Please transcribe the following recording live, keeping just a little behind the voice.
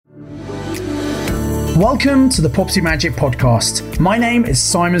Welcome to the Property Magic Podcast. My name is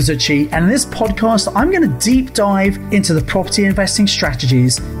Simon Zucchi, and in this podcast, I'm going to deep dive into the property investing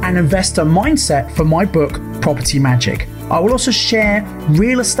strategies and investor mindset for my book, Property Magic. I will also share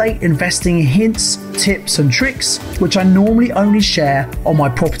real estate investing hints, tips, and tricks, which I normally only share on my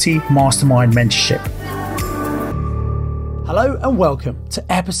Property Mastermind mentorship. Hello and welcome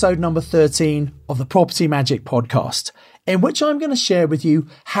to episode number 13 of the Property Magic Podcast, in which I'm going to share with you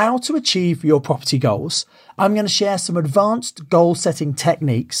how to achieve your property goals. I'm going to share some advanced goal setting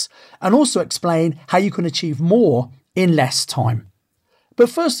techniques and also explain how you can achieve more in less time. But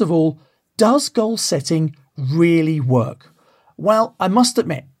first of all, does goal setting really work? Well, I must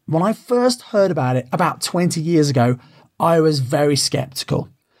admit, when I first heard about it about 20 years ago, I was very skeptical.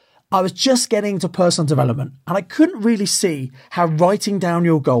 I was just getting into personal development and I couldn't really see how writing down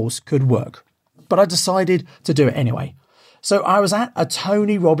your goals could work. But I decided to do it anyway. So I was at a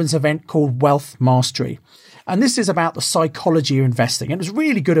Tony Robbins event called Wealth Mastery. And this is about the psychology of investing. And it was a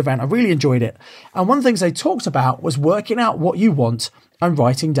really good event. I really enjoyed it. And one of the things they talked about was working out what you want and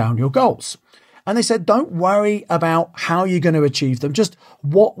writing down your goals. And they said, don't worry about how you're going to achieve them. Just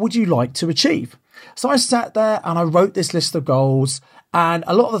what would you like to achieve? So I sat there and I wrote this list of goals. And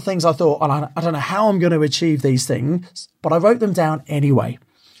a lot of the things I thought, I don't know how I'm going to achieve these things, but I wrote them down anyway.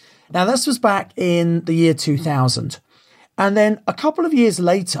 Now, this was back in the year 2000. And then a couple of years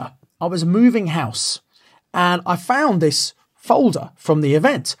later, I was moving house and I found this folder from the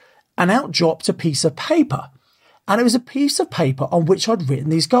event and out dropped a piece of paper. And it was a piece of paper on which I'd written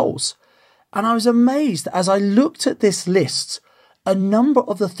these goals. And I was amazed as I looked at this list, a number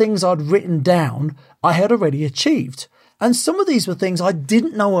of the things I'd written down, I had already achieved. And some of these were things I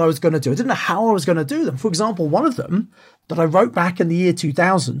didn't know I was going to do. I didn't know how I was going to do them. For example, one of them that I wrote back in the year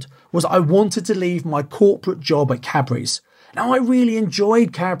 2000 was I wanted to leave my corporate job at Cadbury's. Now, I really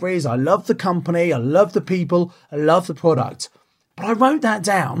enjoyed Cadbury's. I loved the company. I loved the people. I loved the product. But I wrote that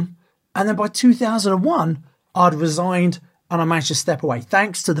down. And then by 2001, I'd resigned and I managed to step away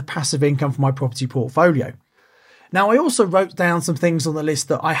thanks to the passive income from my property portfolio. Now, I also wrote down some things on the list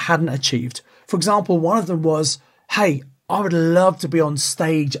that I hadn't achieved. For example, one of them was, hey, I would love to be on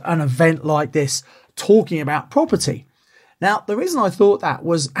stage at an event like this talking about property. Now, the reason I thought that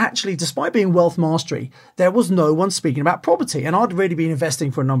was actually, despite being Wealth Mastery, there was no one speaking about property. And I'd really been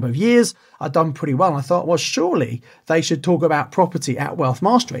investing for a number of years. I'd done pretty well. And I thought, well, surely they should talk about property at Wealth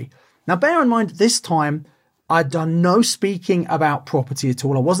Mastery. Now, bear in mind, this time, I'd done no speaking about property at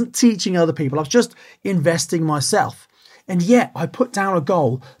all. I wasn't teaching other people. I was just investing myself. And yet I put down a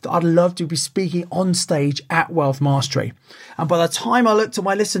goal that I'd love to be speaking on stage at Wealth Mastery. And by the time I looked at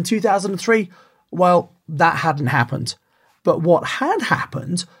my list in 2003, well, that hadn't happened. But what had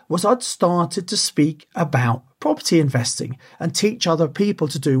happened was I'd started to speak about property investing and teach other people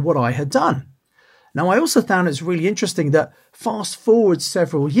to do what I had done. Now, I also found it's really interesting that fast forward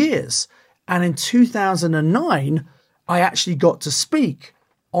several years, and in 2009, I actually got to speak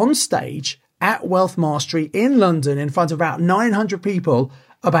on stage at Wealth Mastery in London in front of about 900 people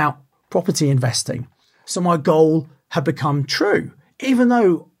about property investing. So my goal had become true, even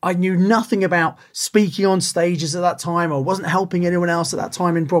though I knew nothing about speaking on stages at that time or wasn't helping anyone else at that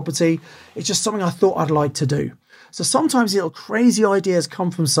time in property. It's just something I thought I'd like to do. So sometimes little crazy ideas come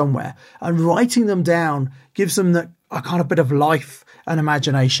from somewhere and writing them down gives them a kind of bit of life and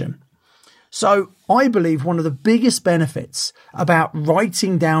imagination. So I believe one of the biggest benefits about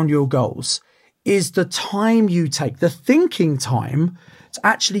writing down your goals is the time you take, the thinking time to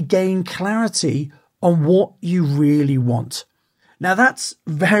actually gain clarity on what you really want. Now, that's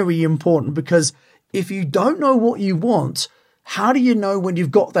very important because if you don't know what you want, how do you know when you've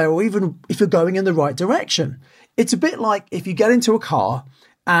got there or even if you're going in the right direction? It's a bit like if you get into a car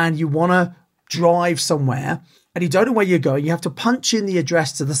and you want to drive somewhere and you don't know where you're going, you have to punch in the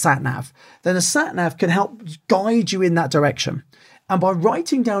address to the sat-nav. Then the sat-nav can help guide you in that direction. And by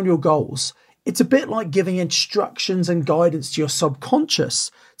writing down your goals, it's a bit like giving instructions and guidance to your subconscious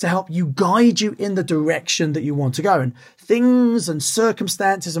to help you guide you in the direction that you want to go. And things and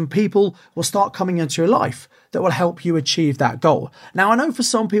circumstances and people will start coming into your life that will help you achieve that goal. Now, I know for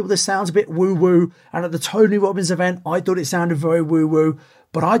some people this sounds a bit woo-woo. And at the Tony Robbins event, I thought it sounded very woo-woo.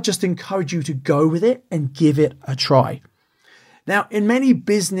 But I just encourage you to go with it and give it a try. Now, in many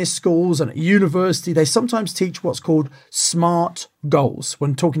business schools and at university, they sometimes teach what's called SMART goals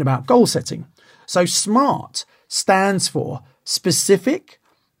when talking about goal setting. So SMART stands for specific,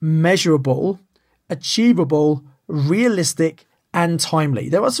 measurable, achievable, realistic, and timely.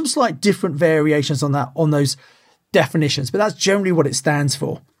 There are some slight different variations on those definitions, but that's generally what it stands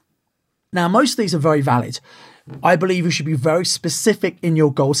for. Now, most of these are very valid. I believe you should be very specific in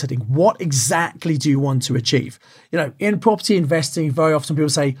your goal setting. What exactly do you want to achieve? In property investing, very often people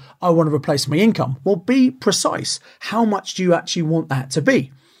say, I want to replace my income. Well, be precise. How much do you actually want that to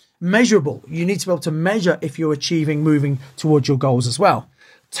be? Measurable. You need to be able to measure if you're moving towards your goals as well.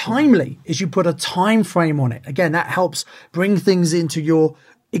 Timely is you put a time frame on it. Again, that helps bring things into your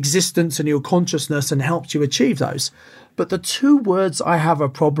existence and your consciousness and helps you achieve those. But the two words I have a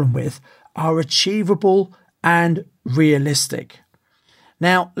problem with are achievable and realistic.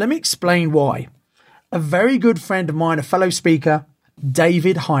 Now, let me explain why. A very good friend of mine, a fellow speaker,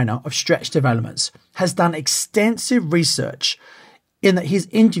 David Heiner of Stretch Developments, has done extensive research in that he's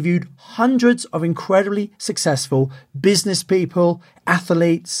interviewed hundreds of incredibly successful business people,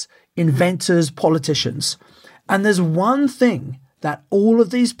 athletes, inventors, politicians. And there's one thing that all of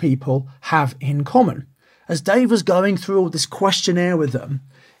these people have in common. As Dave was going through all this questionnaire with them,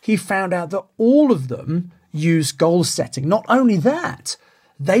 he found out that all of them use goal setting. Not only that,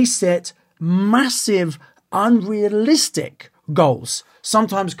 they set massive, unrealistic goals,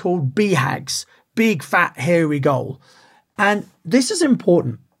 sometimes called BHAGs, big, fat, hairy goal. And this is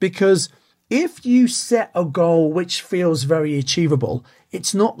important because if you set a goal which feels very achievable,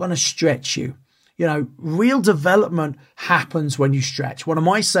 it's not going to stretch you. Real development happens when you stretch. One of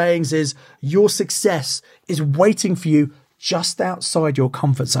my sayings is your success is waiting for you just outside your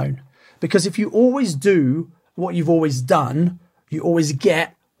comfort zone. Because if you always do what you've always done, you always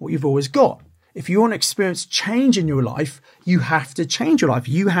get what you've always got. If you want to experience change in your life, you have to change your life.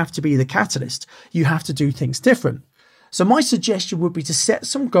 You have to be the catalyst. You have to do things different. So my suggestion would be to set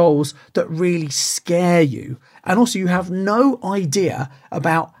some goals that really scare you. And also you have no idea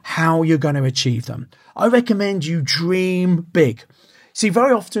about how you're going to achieve them. I recommend you dream big. See,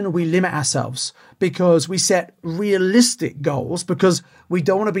 very often we limit ourselves because we set realistic goals because we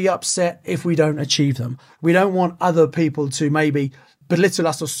don't want to be upset if we don't achieve them. We don't want other people to maybe belittle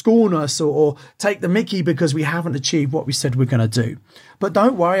us or scorn us or take the mickey because we haven't achieved what we said we're going to do. But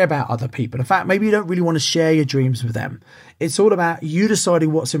don't worry about other people. In fact, maybe you don't really want to share your dreams with them. It's all about you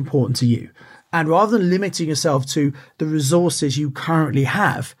deciding what's important to you. And rather than limiting yourself to the resources you currently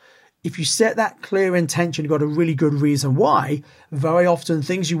have, if you set that clear intention, you've got a really good reason why, very often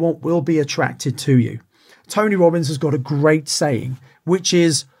things you want will be attracted to you. Tony Robbins has got a great saying, which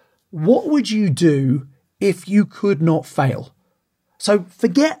is, what would you do if you could not fail? So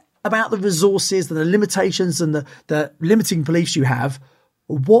forget about the resources and the limitations and the limiting beliefs you have.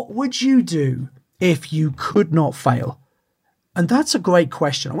 What would you do if you could not fail? And that's a great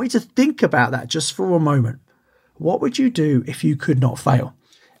question. I want you to think about that just for a moment. What would you do if you could not fail?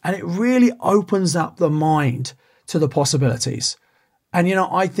 And it really opens up the mind to the possibilities. And,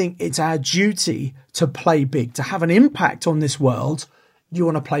 I think it's our duty to play big, to have an impact on this world. You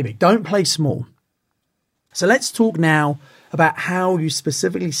want to play big. Don't play small. So let's talk now about how you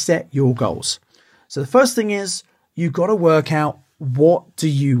specifically set your goals. So the first thing is you've got to work out, what do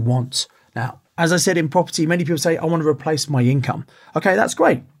you want? Now, as I said in property, many people say, I want to replace my income. Okay, that's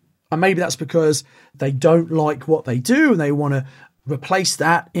great. And maybe that's because they don't like what they do and they want to replace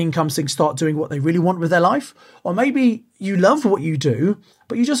that income so they can start doing what they really want with their life. Or maybe you love what you do,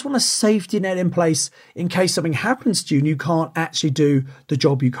 but you just want a safety net in place in case something happens to you and you can't actually do the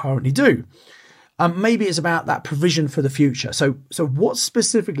job you currently do. Maybe it's about that provision for the future. So what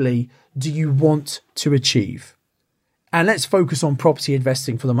specifically do you want to achieve? And let's focus on property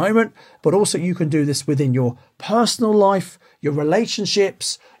investing for the moment, but also you can do this within your personal life, your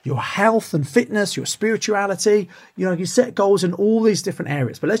relationships, your health and fitness, your spirituality. You set goals in all these different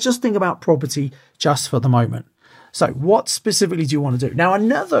areas, but let's just think about property just for the moment. So what specifically do you want to do? Now,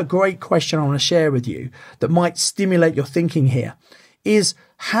 another great question I want to share with you that might stimulate your thinking here is,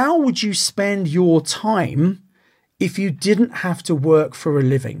 how would you spend your time if you didn't have to work for a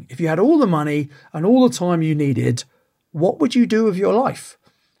living? If you had all the money and all the time you needed, what would you do with your life?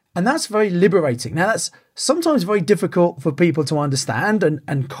 And that's very liberating. Now, that's sometimes very difficult for people to understand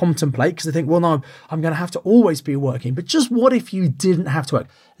and contemplate because they think, well, no, I'm going to have to always be working. But just what if you didn't have to work?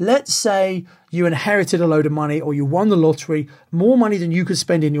 Let's say you inherited a load of money or you won the lottery, more money than you could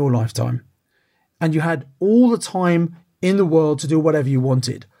spend in your lifetime, and you had all the time in the world to do whatever you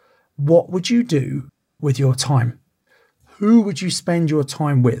wanted. What would you do with your time? Who would you spend your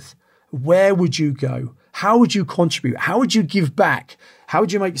time with? Where would you go? How would you contribute? How would you give back? How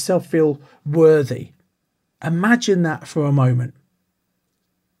would you make yourself feel worthy? Imagine that for a moment.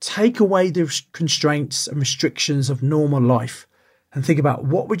 Take away the constraints and restrictions of normal life and think about,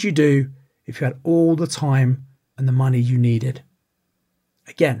 what would you do if you had all the time and the money you needed?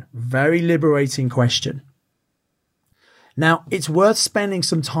 Again, very liberating question. Now, it's worth spending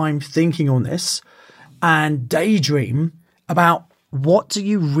some time thinking on this. and daydream about what do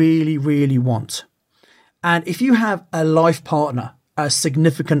you really, really want. And if you have a life partner, a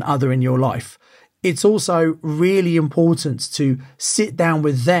significant other in your life, it's also really important to sit down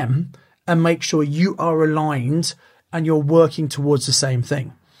with them and make sure you are aligned and you're working towards the same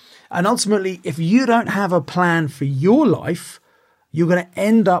thing. And ultimately, if you don't have a plan for your life, you're going to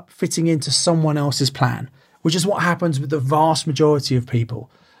end up fitting into someone else's plan, which is what happens with the vast majority of people.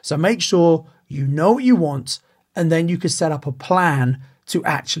 So make sure you know what you want, and then you can set up a plan to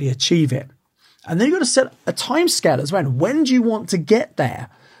actually achieve it. And then you've got to set a time scale as well. When do you want to get there?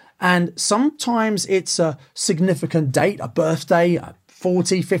 And sometimes it's a significant date, a birthday,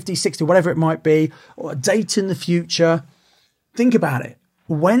 40, 50, 60, whatever it might be, or a date in the future. Think about it.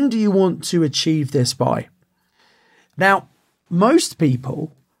 When do you want to achieve this by? Now, most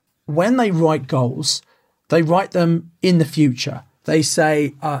people, when they write goals, they write them in the future. They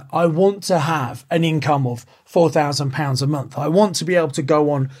say, I want to have an income of £4,000 a month. I want to be able to go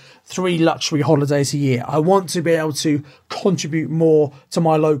on 3 luxury holidays a year. I want to be able to contribute more to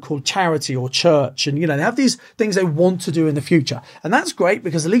my local charity or church. And, they have these things they want to do in the future. And that's great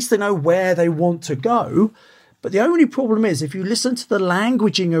because at least they know where they want to go. But the only problem is if you listen to the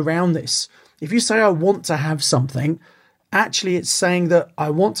languaging around this, if you say, I want to have something, actually it's saying that I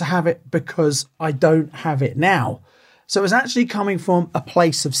want to have it because I don't have it now. So it's actually coming from a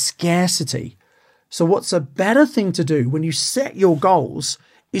place of scarcity. So what's a better thing to do when you set your goals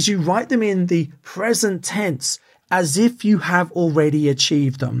is you write them in the present tense as if you have already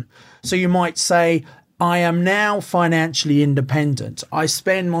achieved them. So you might say, I am now financially independent. I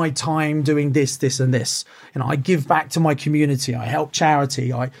spend my time doing this, this, and this. I give back to my community. I help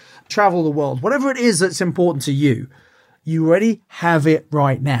charity. I travel the world. Whatever it is that's important to you, you already have it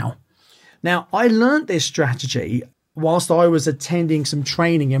right now. Now, I learned this strategy whilst I was attending some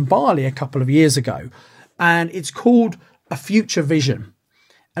training in Bali a couple of years ago. And it's called a future vision.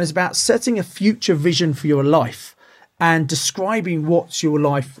 And it's about setting a future vision for your life and describing what your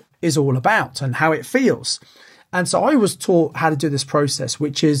life is all about and how it feels. And so I was taught how to do this process,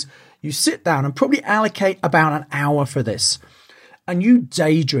 which is you sit down and probably allocate about an hour for this and you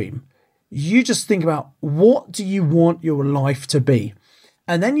daydream. You just think about what do you want your life to be?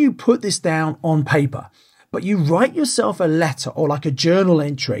 And then you put this down on paper, but you write yourself a letter or like a journal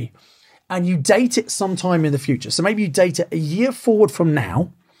entry and you date it sometime in the future. So maybe you date it a year forward from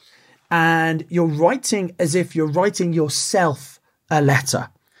now and you're writing as if you're writing yourself a letter.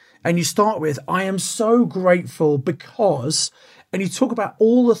 And you start with, I am so grateful because, and you talk about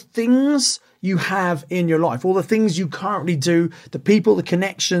all the things you have in your life, all the things you currently do, the people, the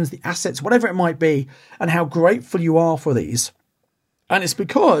connections, the assets, whatever it might be, and how grateful you are for these. And it's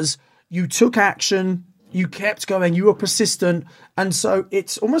because you took action, you kept going, you were persistent. And so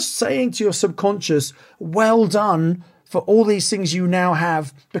it's almost saying to your subconscious, well done for all these things you now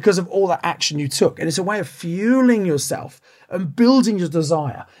have because of all that action you took. And it's a way of fueling yourself and building your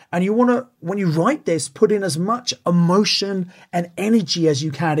desire. And you want to, when you write this, put in as much emotion and energy as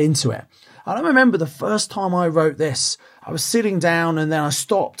you can into it. And I remember the first time I wrote this, I was sitting down and then I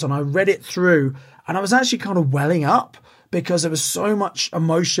stopped and I read it through and I was actually kind of welling up because there was so much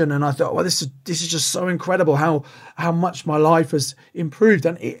emotion. And I thought, well, this is just so incredible how much my life has improved.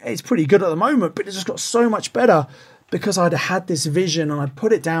 And it's pretty good at the moment, but it just got so much better because I'd had this vision and I'd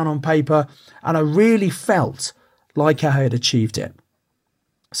put it down on paper and I really felt like I had achieved it.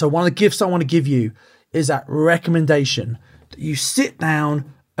 So one of the gifts I want to give you is that recommendation that you sit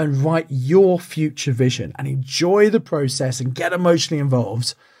down and write your future vision and enjoy the process and get emotionally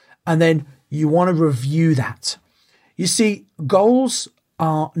involved. And then you want to review that. You see, goals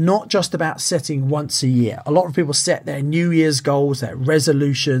are not just about setting once a year. A lot of people set their New Year's goals, their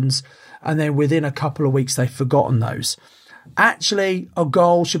resolutions, and then within a couple of weeks, they've forgotten those. Actually, a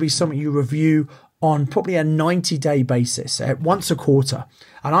goal should be something you review on probably a 90-day basis, once a quarter.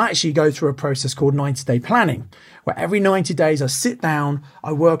 And I actually go through a process called 90-day planning, where every 90 days I sit down,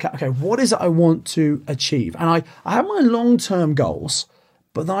 I work out, okay, what is it I want to achieve? And I have my long-term goals,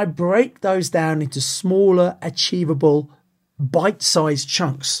 but then I break those down into smaller, achievable, bite-sized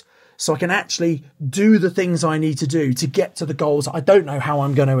chunks. So I can actually do the things I need to do to get to the goals I don't know how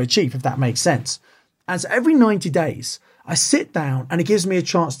I'm going to achieve, if that makes sense. And so every 90 days, I sit down and it gives me a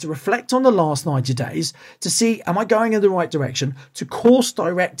chance to reflect on the last 90 days to see, am I going in the right direction, to course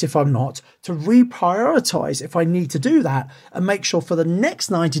direct if I'm not, to reprioritize if I need to do that, and make sure for the next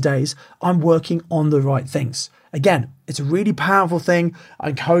 90 days, I'm working on the right things. Again, it's a really powerful thing. I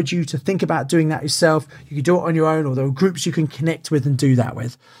encourage you to think about doing that yourself. You can do it on your own, or there are groups you can connect with and do that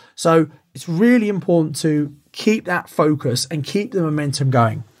with. So it's really important to keep that focus and keep the momentum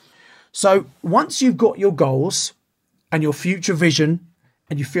going. So once you've got your goals and your future vision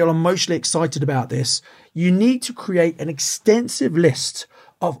and you feel emotionally excited about this, you need to create an extensive list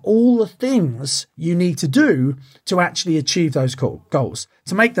of all the things you need to do to actually achieve those goals,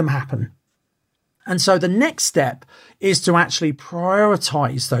 to make them happen. And so the next step is to actually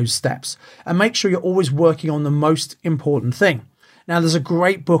prioritize those steps and make sure you're always working on the most important thing. Now, there's a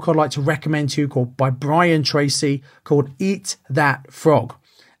great book I'd like to recommend to you by Brian Tracy called Eat That Frog.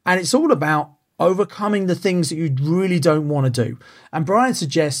 And it's all about overcoming the things that you really don't want to do. And Brian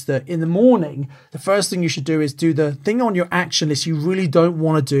suggests that in the morning, the first thing you should do is do the thing on your action list you really don't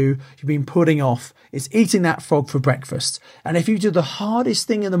want to do, you've been putting off. It's eating that frog for breakfast. And if you do the hardest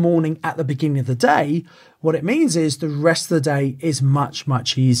thing in the morning at the beginning of the day, what it means is the rest of the day is much,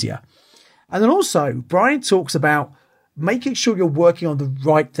 much easier. And then also, Brian talks about making sure you're working on the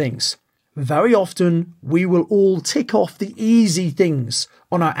right things. Very often, we will all tick off the easy things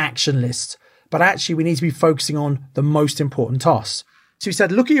on our action list, but actually we need to be focusing on the most important tasks. So he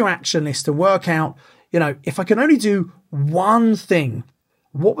said, look at your action list and work out, if I can only do one thing,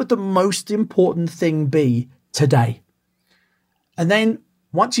 what would the most important thing be today? And then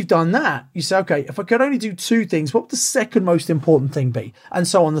once you've done that, you say, okay, if I could only do two things, what would the second most important thing be? And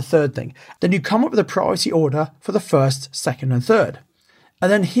so on the third thing. Then you come up with a priority order for the first, second, and third.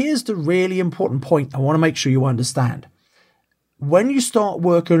 And then here's the really important point I want to make sure you understand. When you start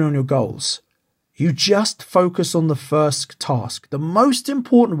working on your goals, you just focus on the first task, the most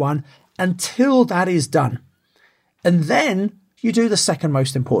important one, until that is done. And then you do the second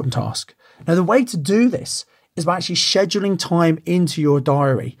most important task. Now, the way to do this is by actually scheduling time into your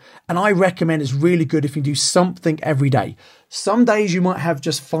diary. And I recommend it's really good if you do something every day. Some days you might have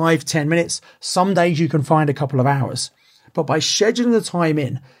just 5-10 minutes. Some days you can find a couple of hours. But by scheduling the time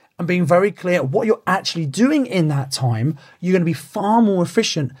in and being very clear what you're actually doing in that time, you're going to be far more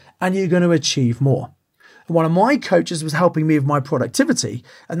efficient and you're going to achieve more. One of my coaches was helping me with my productivity,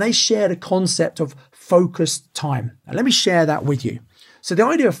 and they shared a concept of focused time. And let me share that with you. So the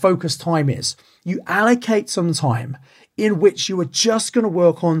idea of focused time is you allocate some time in which you are just going to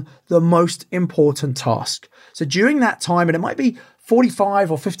work on the most important task. So during that time, and it might be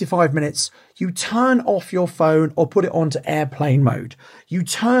 45 or 55 minutes, you turn off your phone or put it onto airplane mode. You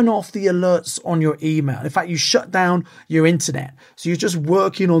turn off the alerts on your email. In fact, you shut down your internet. So you're just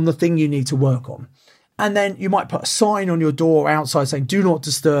working on the thing you need to work on. And then you might put a sign on your door outside saying, do not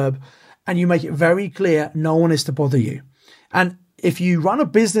disturb. And you make it very clear no one is to bother you. And if you run a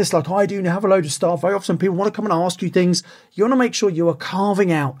business like I do and you have a load of staff, very often people want to come and ask you things. You want to make sure you are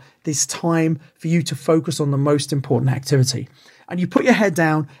carving out this time for you to focus on the most important activity. And you put your head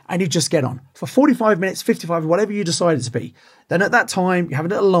down and you just get on for 45 minutes, 55, whatever you decide it to be. Then at that time, you have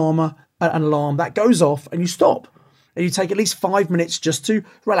an alarm that goes off and you stop. And you take at least 5 minutes just to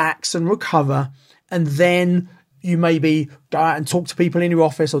relax and recover. And then you maybe go out and talk to people in your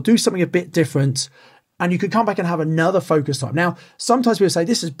office or do something a bit different. And you can come back and have another focus time. Now, sometimes people say,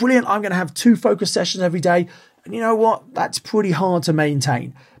 this is brilliant. I'm going to have 2 focus sessions every day. And you know what? That's pretty hard to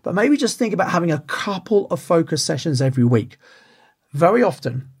maintain. But maybe just think about having a couple of focus sessions every week. Very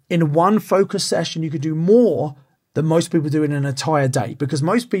often, in one focus session, you could do more than most people do in an entire day, because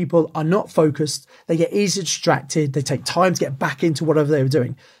most people are not focused. They get easily distracted. They take time to get back into whatever they were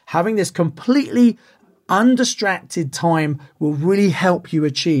doing. Having this completely undistracted time will really help you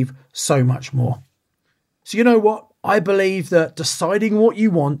achieve so much more. So you know what? I believe that deciding what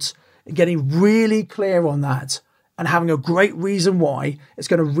you want and getting really clear on that and having a great reason why is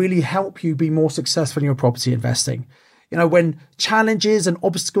going to really help you be more successful in your property investing. When challenges and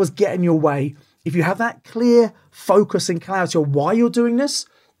obstacles get in your way, if you have that clear focus and clarity on why you're doing this,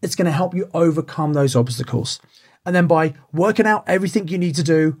 it's going to help you overcome those obstacles. And then by working out everything you need to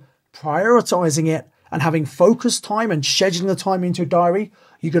do, prioritizing it, and having focused time and scheduling the time into a diary,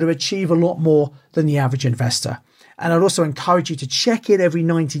 you're going to achieve a lot more than the average investor. And I'd also encourage you to check in every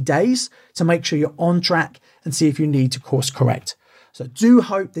 90 days to make sure you're on track and see if you need to course correct. So I do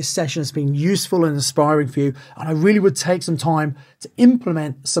hope this session has been useful and inspiring for you. And I really would take some time to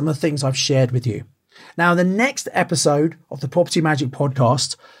implement some of the things I've shared with you. Now, in the next episode of the Property Magic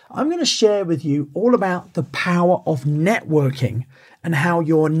Podcast, I'm going to share with you all about the power of networking and how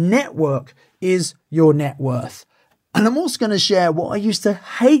your network is your net worth. And I'm also going to share what I used to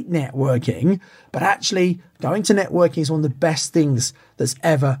hate networking, but actually going to networking is one of the best things that's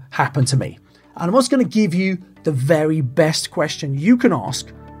ever happened to me. And I'm also going to give you the very best question you can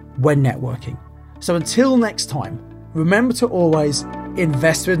ask when networking. So until next time, remember to always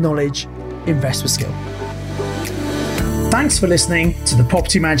invest with knowledge, invest with skill. Thanks for listening to the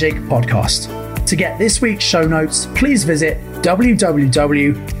Property Magic Podcast. To get this week's show notes, please visit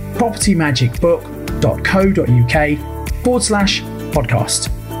www.propertymagic.com.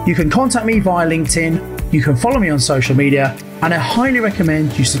 propertymagicbook.co.uk/podcast. You can contact me via LinkedIn, you can follow me on social media, and I highly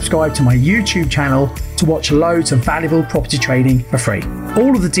recommend you subscribe to my YouTube channel to watch loads of valuable property trading for free.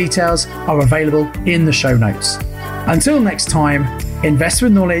 All of the details are available in the show notes. Until next time, invest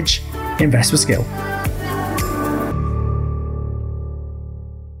with knowledge, invest with skill.